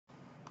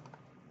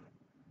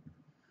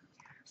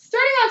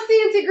Starting off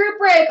CNC group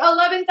break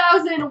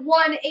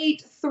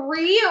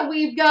 11,183.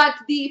 We've got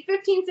the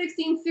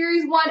 15-16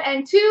 Series 1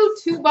 and 2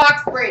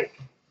 2-box break.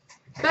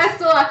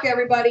 Best of luck,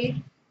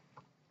 everybody.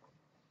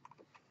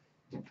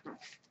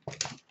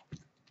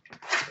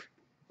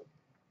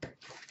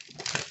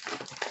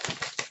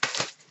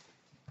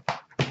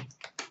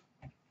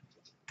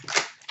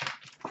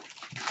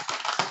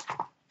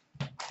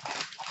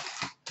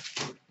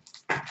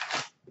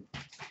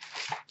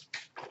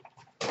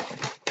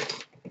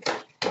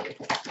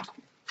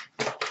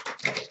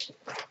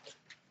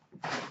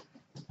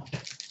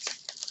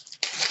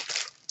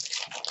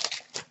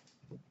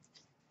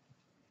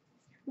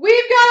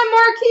 We've got a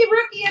marquee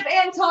rookie of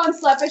Anton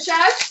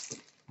Slepyshev.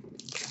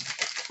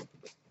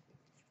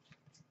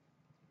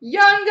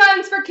 Young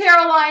Guns for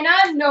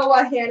Carolina,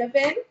 Noah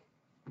Hannafin.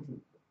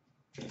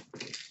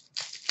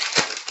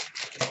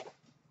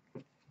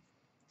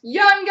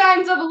 Young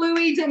Guns of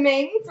Louis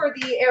Domingue for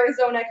the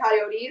Arizona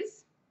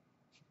Coyotes.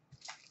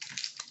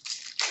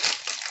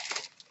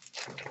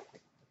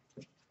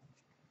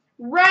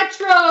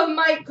 Retro of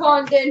Mike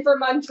Condon for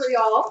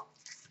Montreal.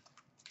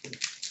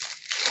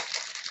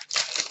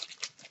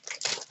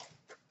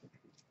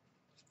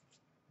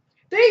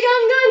 The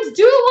Young Guns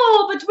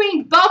duel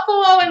between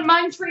Buffalo and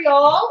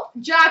Montreal,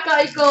 Jack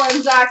Eichel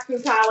and Zach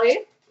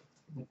Fucale.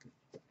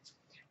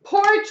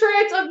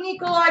 Portrait of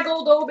Nikolai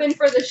Goldobin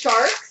for the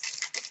Sharks.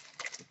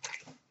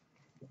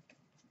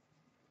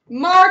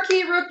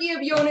 Marquee rookie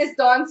of Jonas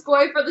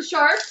Donskoy for the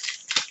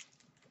Sharks.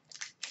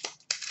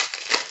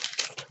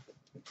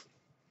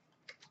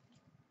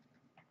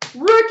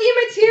 Rookie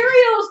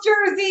materials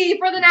jersey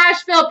for the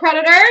Nashville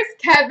Predators,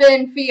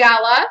 Kevin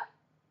Fiala.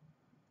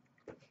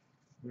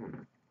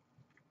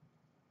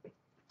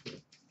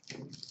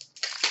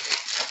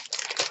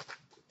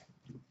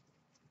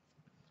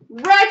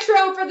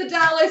 Retro for the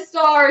Dallas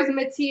Stars,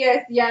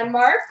 Matthias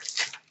Janmark.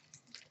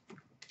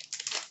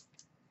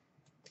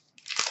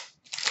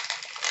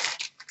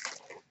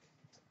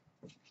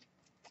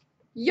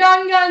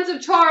 Young Guns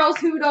of Charles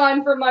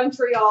Hudon for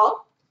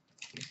Montreal.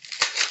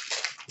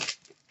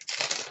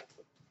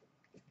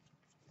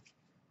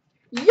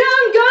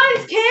 Young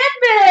Guns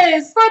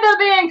canvas for the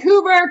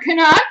Vancouver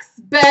Canucks,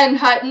 Ben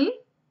Hutton.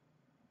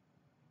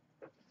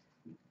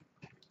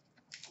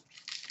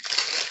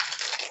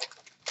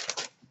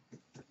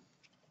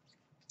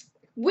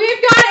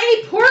 We've got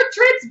a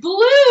Portraits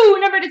Blue,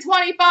 number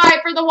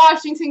 /25 for the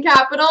Washington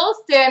Capitals,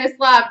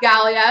 Stanislav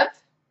Galiev.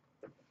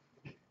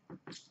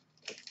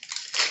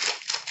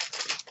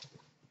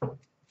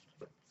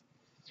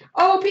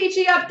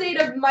 OPG update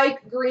of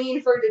Mike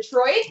Green for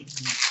Detroit.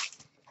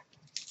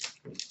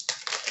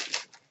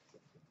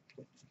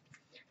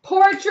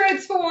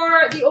 Portraits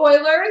for the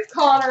Oilers,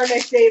 Connor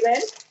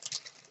McDavid.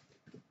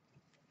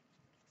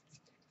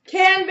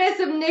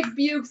 Canvas of Nick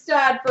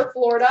Bjugstad for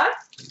Florida.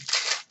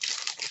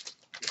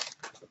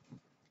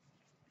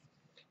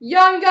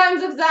 Young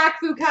Guns of Zach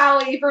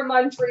Fucale for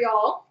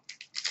Montreal.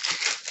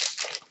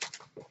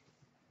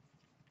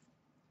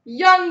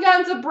 Young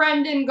Guns of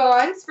Brendan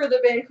Gaunce for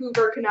the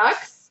Vancouver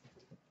Canucks.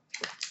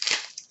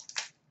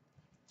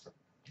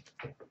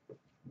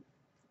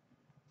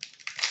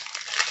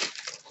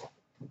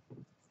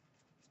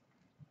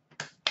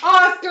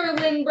 Oscar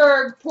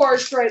Lindbergh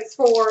portraits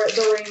for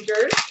the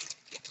Rangers.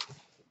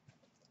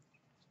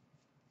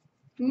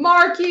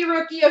 Marquee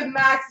rookie of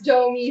Max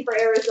Domi for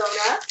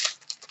Arizona.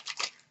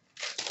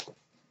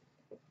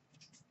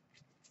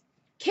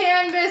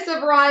 Canvas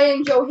of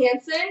Ryan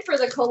Johansson for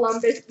the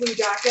Columbus Blue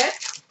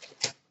Jackets.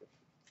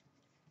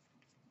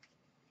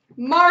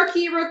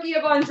 Marquee rookie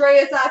of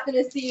Andreas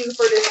Athanasiou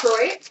for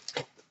Detroit.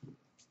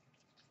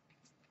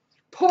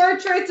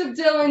 Portraits of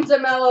Dylan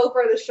DeMello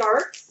for the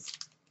Sharks.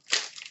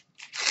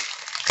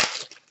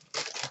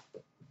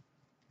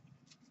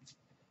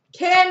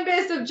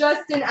 Canvas of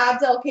Justin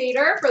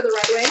Abdelkader for the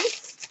Red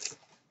Wings.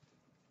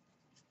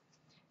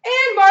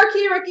 And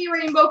marquee rookie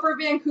rainbow for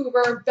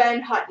Vancouver,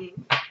 Ben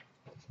Hutton.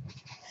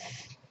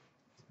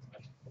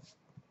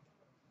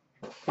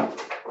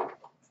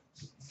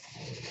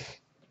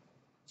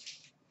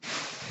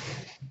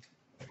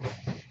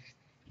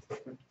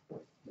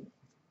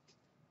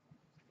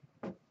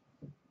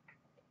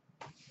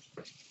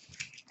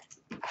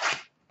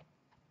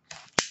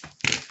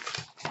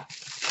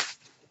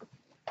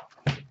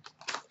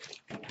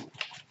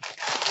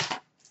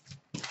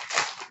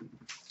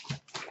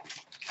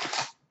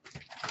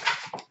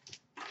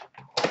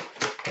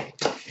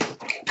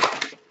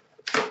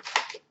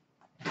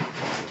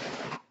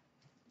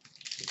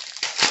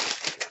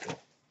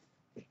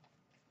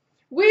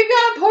 We've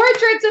got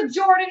portraits of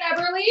Jordan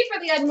Eberle for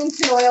the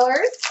Edmonton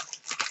Oilers.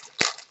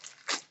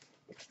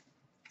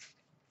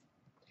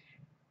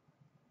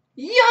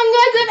 Young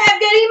Guns of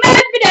Evgeny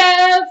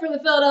Medvedev for the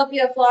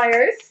Philadelphia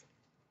Flyers.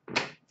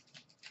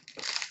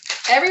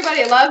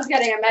 Everybody loves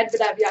getting a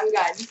Medvedev Young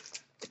Gun.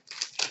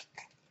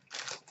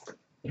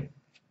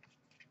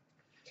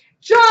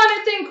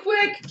 Jonathan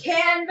Quick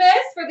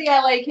canvas for the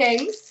LA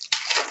Kings.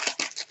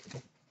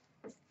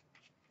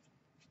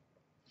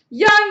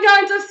 Young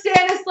Guns of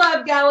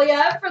Stanislav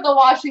Galiev for the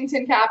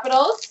Washington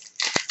Capitals.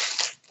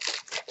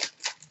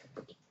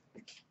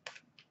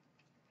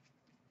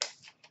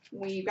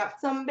 We've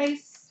got some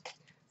base,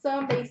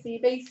 some base.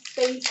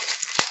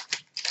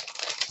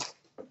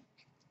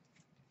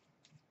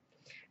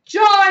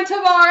 John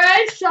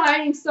Tavares,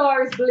 Shining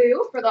Stars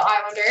Blue for the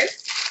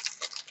Islanders.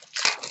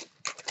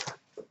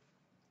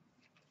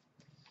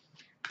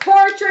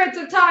 Portraits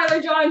of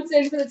Tyler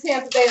Johnson for the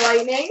Tampa Bay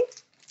Lightning.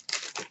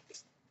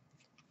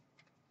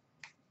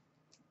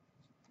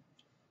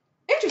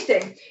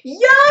 Interesting.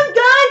 Young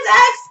Guns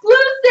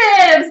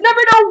Exclusives,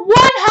 number to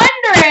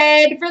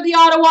 100 for the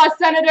Ottawa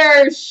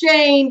Senators,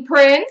 Shane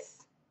Prince.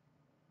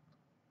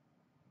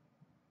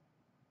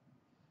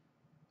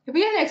 If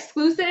we get an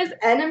exclusives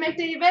and a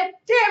McDavid,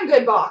 damn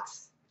good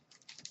box.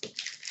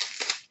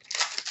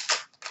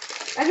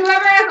 And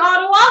whoever has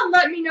Ottawa,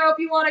 let me know if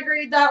you want to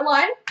grade that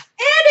one. And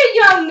a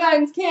Young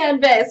Guns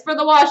canvas for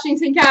the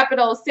Washington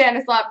Capitals,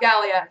 Stanislav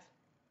Galiev.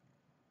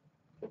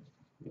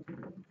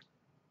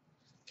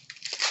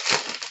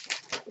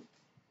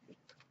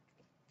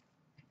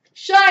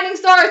 Shining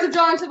Stars of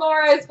John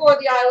Tavares for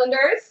the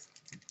Islanders.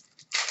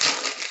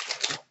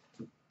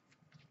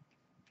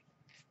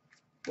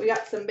 We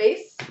got some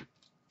base.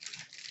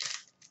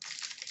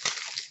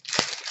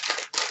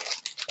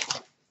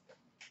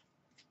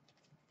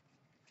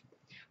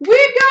 We've got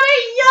a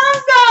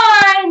Young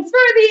Guns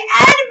for the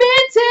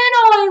Edmonton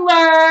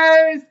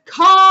Oilers,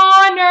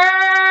 Connor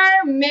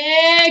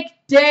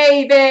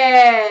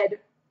McDavid.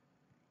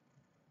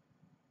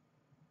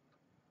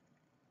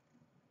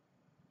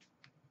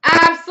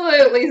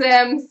 Absolutely,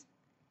 Sims.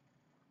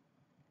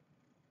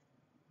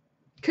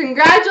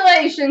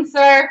 Congratulations,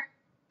 sir.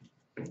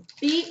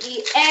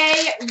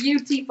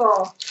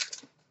 Beautiful.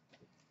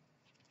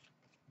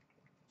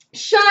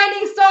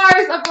 Shining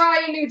Stars of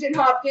Ryan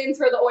Nugent-Hopkins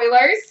for the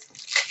Oilers.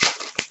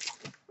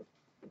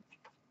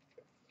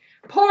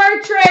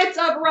 Portraits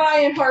of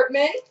Ryan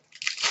Hartman.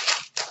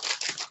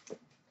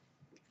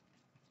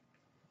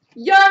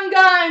 Young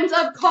Guns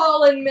of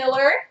Colin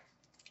Miller.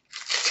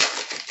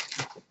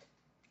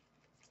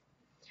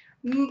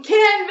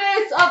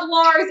 Canvas of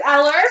Lars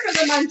Eller for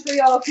the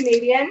Montreal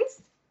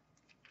Canadiens.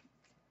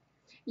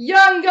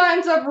 Young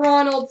Guns of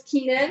Ronald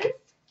Keenan.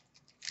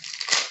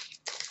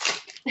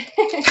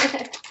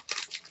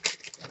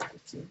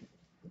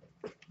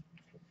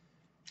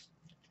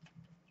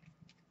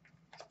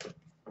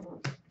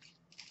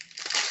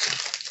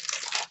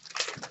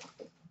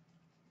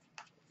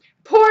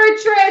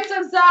 Portraits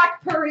of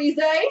Zach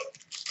Parise.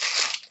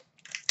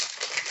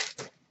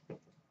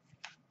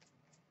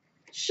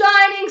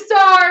 Shining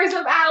Stars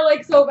of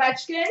Alex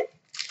Ovechkin.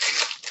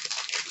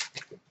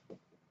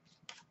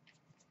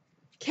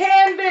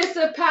 Canvas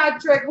of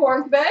Patrick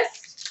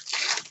Hornqvist.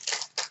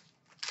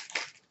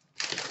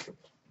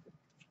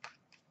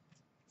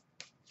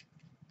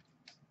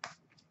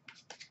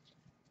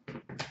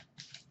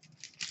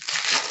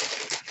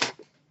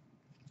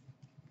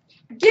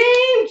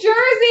 Game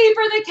jersey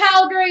for the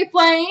Calgary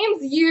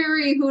Flames,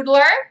 Yuri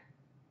Hudler.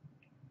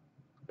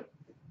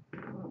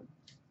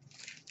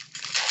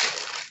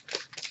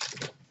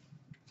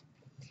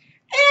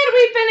 And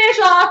we finish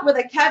off with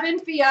a Kevin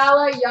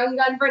Fiala Young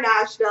Gun for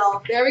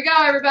Nashville. There we go,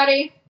 everybody.